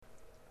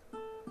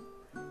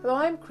Hello,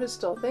 I'm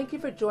Crystal. Thank you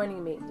for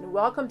joining me and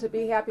welcome to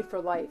Be Happy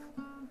for Life.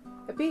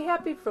 At Be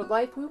Happy for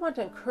Life, we want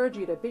to encourage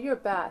you to be your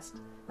best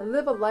and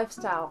live a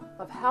lifestyle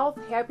of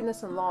health,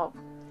 happiness, and love.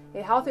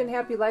 A healthy and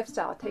happy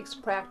lifestyle takes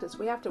practice.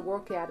 We have to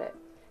work at it.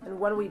 And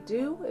when we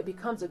do, it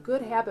becomes a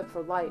good habit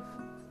for life.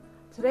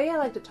 Today, I'd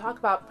like to talk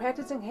about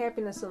practicing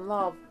happiness and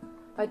love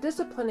by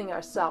disciplining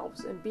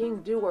ourselves and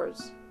being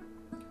doers.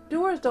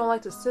 Doers don't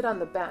like to sit on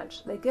the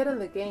bench. They get in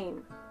the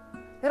game.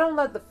 They don't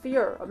let the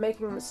fear of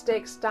making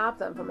mistakes stop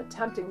them from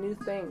attempting new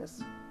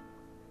things.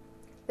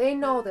 They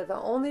know that the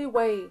only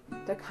way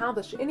to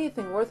accomplish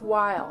anything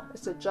worthwhile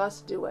is to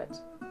just do it.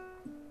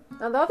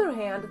 On the other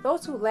hand,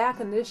 those who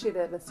lack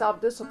initiative and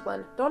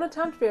self-discipline don't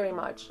attempt very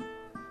much,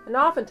 and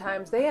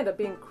oftentimes they end up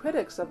being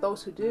critics of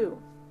those who do.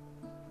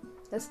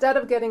 Instead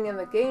of getting in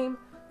the game,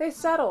 they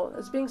settle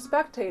as being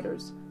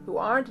spectators who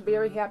aren't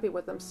very happy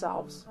with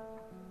themselves.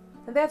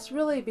 And that's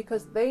really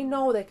because they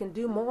know they can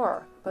do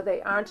more, but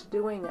they aren't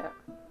doing it.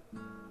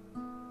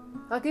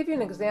 I'll give you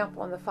an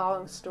example in the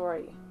following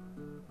story.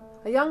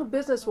 A young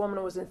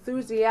businesswoman was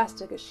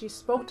enthusiastic as she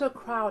spoke to a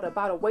crowd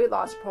about a weight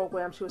loss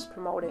program she was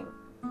promoting.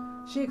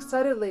 She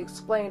excitedly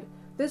explained,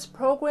 "This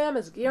program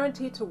is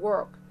guaranteed to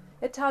work.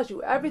 It tells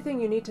you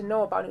everything you need to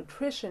know about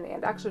nutrition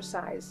and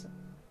exercise.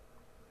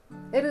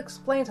 It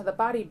explains how the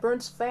body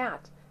burns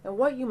fat and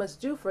what you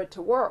must do for it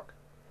to work.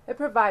 It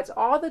provides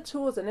all the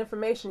tools and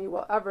information you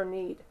will ever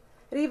need.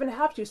 It even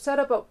helps you set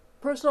up a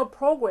personal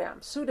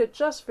program suited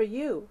just for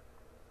you."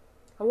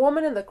 A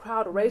woman in the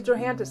crowd raised her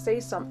hand to say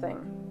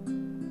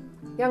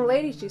something. "Young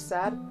lady," she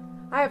said,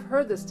 "I have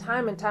heard this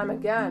time and time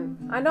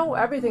again. I know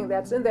everything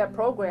that's in that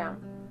program.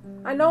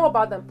 I know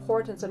about the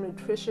importance of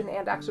nutrition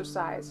and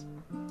exercise.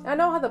 I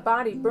know how the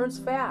body burns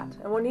fat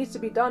and what needs to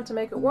be done to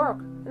make it work,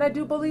 and I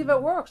do believe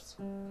it works.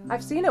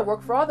 I've seen it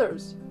work for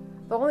others.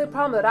 The only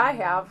problem that I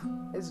have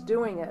is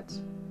doing it."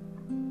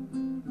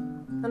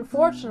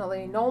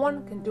 Unfortunately, no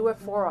one can do it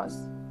for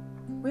us.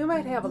 We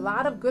might have a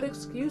lot of good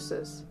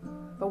excuses,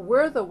 but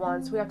we're the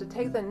ones who have to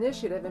take the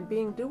initiative in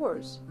being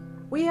doers.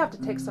 We have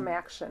to take some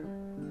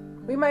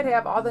action. We might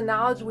have all the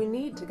knowledge we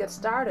need to get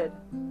started,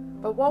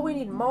 but what we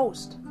need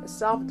most is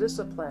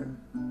self-discipline.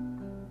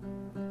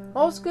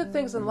 Most good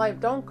things in life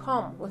don't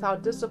come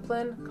without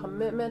discipline,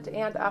 commitment,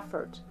 and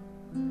effort.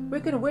 We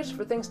can wish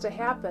for things to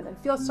happen and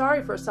feel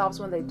sorry for ourselves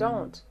when they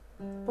don't,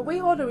 but we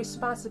hold a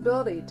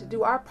responsibility to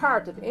do our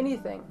part if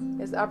anything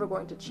is ever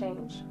going to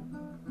change.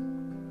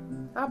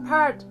 Our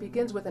part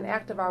begins with an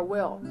act of our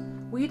will.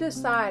 We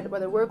decide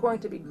whether we're going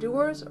to be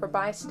doers or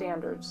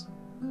bystanders.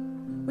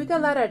 We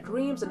can let our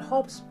dreams and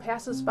hopes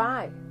pass us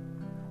by,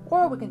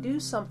 or we can do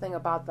something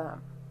about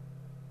them.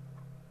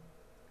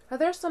 Are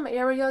there some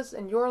areas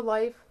in your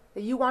life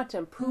that you want to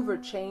improve or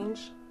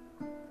change?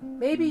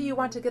 Maybe you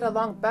want to get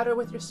along better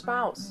with your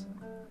spouse,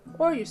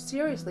 or you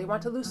seriously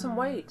want to lose some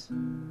weight.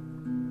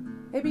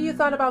 Maybe you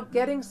thought about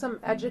getting some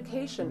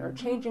education or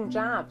changing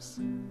jobs.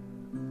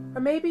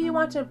 Or maybe you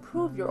want to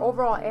improve your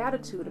overall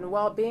attitude and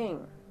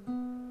well-being.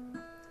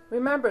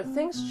 Remember,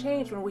 things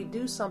change when we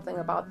do something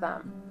about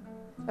them.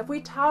 If we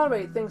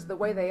tolerate things the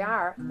way they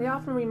are, they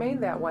often remain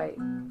that way.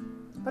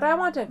 But I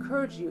want to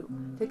encourage you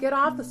to get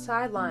off the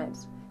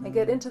sidelines and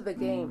get into the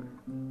game.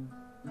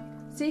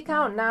 Seek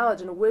out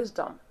knowledge and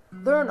wisdom.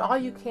 Learn all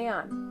you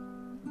can.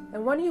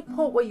 And when you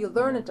put what you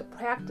learn into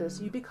practice,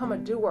 you become a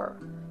doer.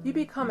 You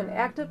become an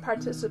active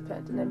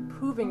participant in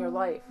improving your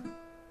life.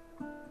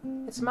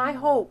 It's my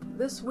hope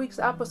this week's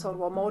episode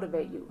will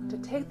motivate you to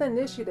take the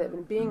initiative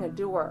in being a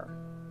doer.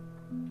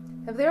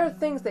 If there are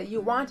things that you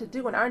want to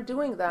do and aren't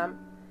doing them,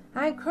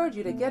 I encourage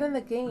you to get in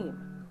the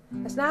game.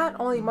 It's not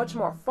only much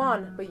more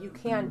fun, but you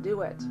can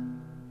do it.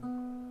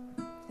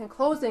 In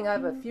closing, I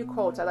have a few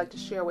quotes I'd like to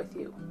share with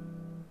you.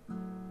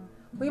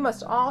 "We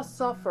must all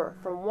suffer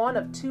from one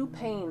of two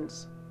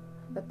pains,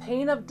 the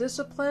pain of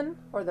discipline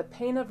or the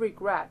pain of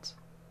regret.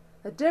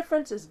 The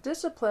difference is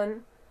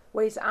discipline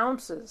weighs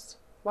ounces,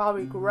 while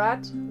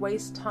regret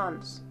weighs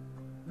tons."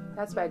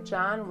 That's by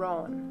John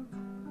Rowan.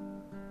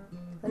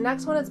 The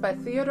next one is by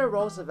Theodore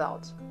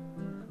Roosevelt.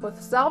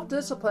 "With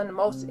self-discipline,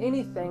 most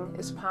anything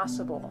is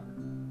possible."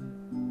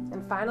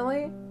 And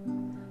finally,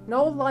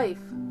 "No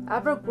life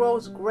ever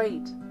grows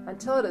great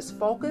until it is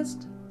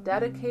focused,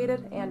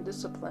 dedicated, and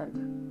disciplined."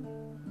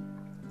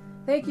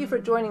 Thank you for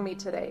joining me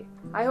today.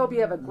 I hope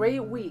you have a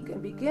great week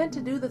and begin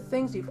to do the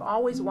things you've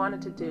always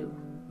wanted to do.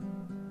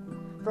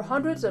 For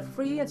hundreds of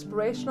free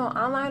inspirational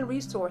online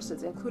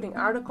resources, including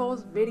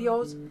articles,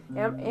 videos,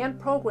 and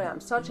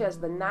programs such as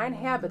the 9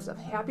 Habits of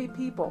Happy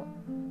People,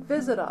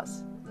 visit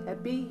us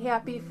at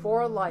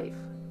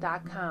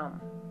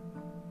BeHappyForLife.com.